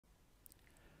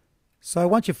So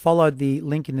once you've followed the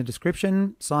link in the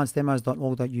description,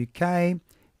 sciencedemos.org.uk,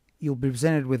 you'll be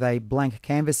presented with a blank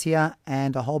canvas here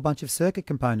and a whole bunch of circuit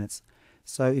components.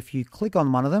 So if you click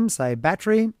on one of them, say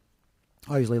battery,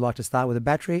 I usually like to start with a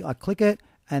battery. I click it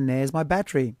and there's my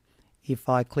battery. If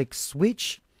I click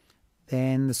switch,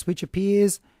 then the switch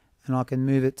appears and I can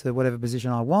move it to whatever position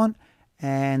I want.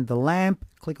 And the lamp,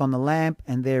 click on the lamp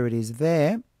and there it is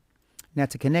there. Now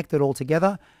to connect it all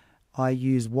together, I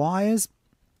use wires.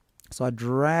 So I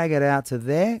drag it out to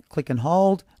there, click and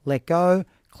hold, let go,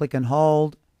 click and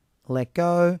hold, let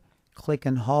go, click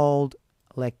and hold,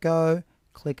 let go,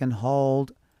 click and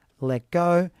hold, let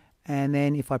go. And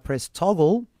then if I press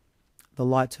toggle, the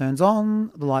light turns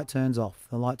on, the light turns off,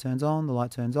 the light turns on, the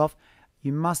light turns off.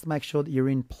 You must make sure that you're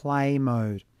in play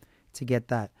mode to get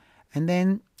that. And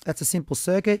then that's a simple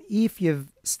circuit. If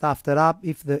you've stuffed it up,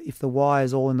 if the wire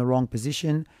is all in the wrong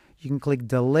position, you can click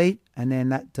delete and then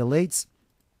that deletes.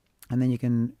 And then you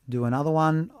can do another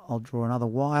one. I'll draw another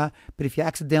wire. But if you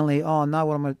accidentally, oh no,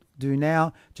 what I'm going to do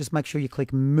now, just make sure you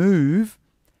click move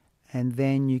and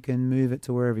then you can move it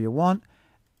to wherever you want.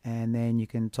 And then you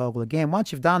can toggle again.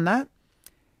 Once you've done that,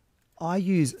 I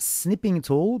use snipping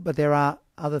tool, but there are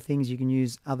other things you can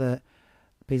use, other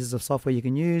pieces of software you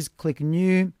can use. Click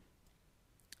new,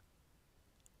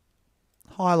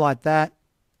 highlight that,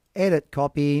 edit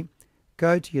copy,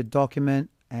 go to your document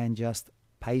and just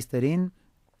paste it in.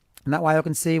 And that way I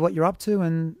can see what you're up to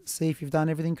and see if you've done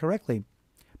everything correctly.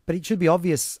 But it should be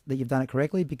obvious that you've done it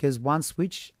correctly because one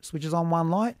switch switches on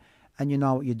one light and you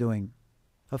know what you're doing.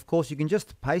 Of course, you can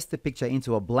just paste the picture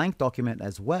into a blank document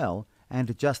as well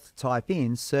and just type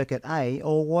in circuit A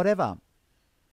or whatever.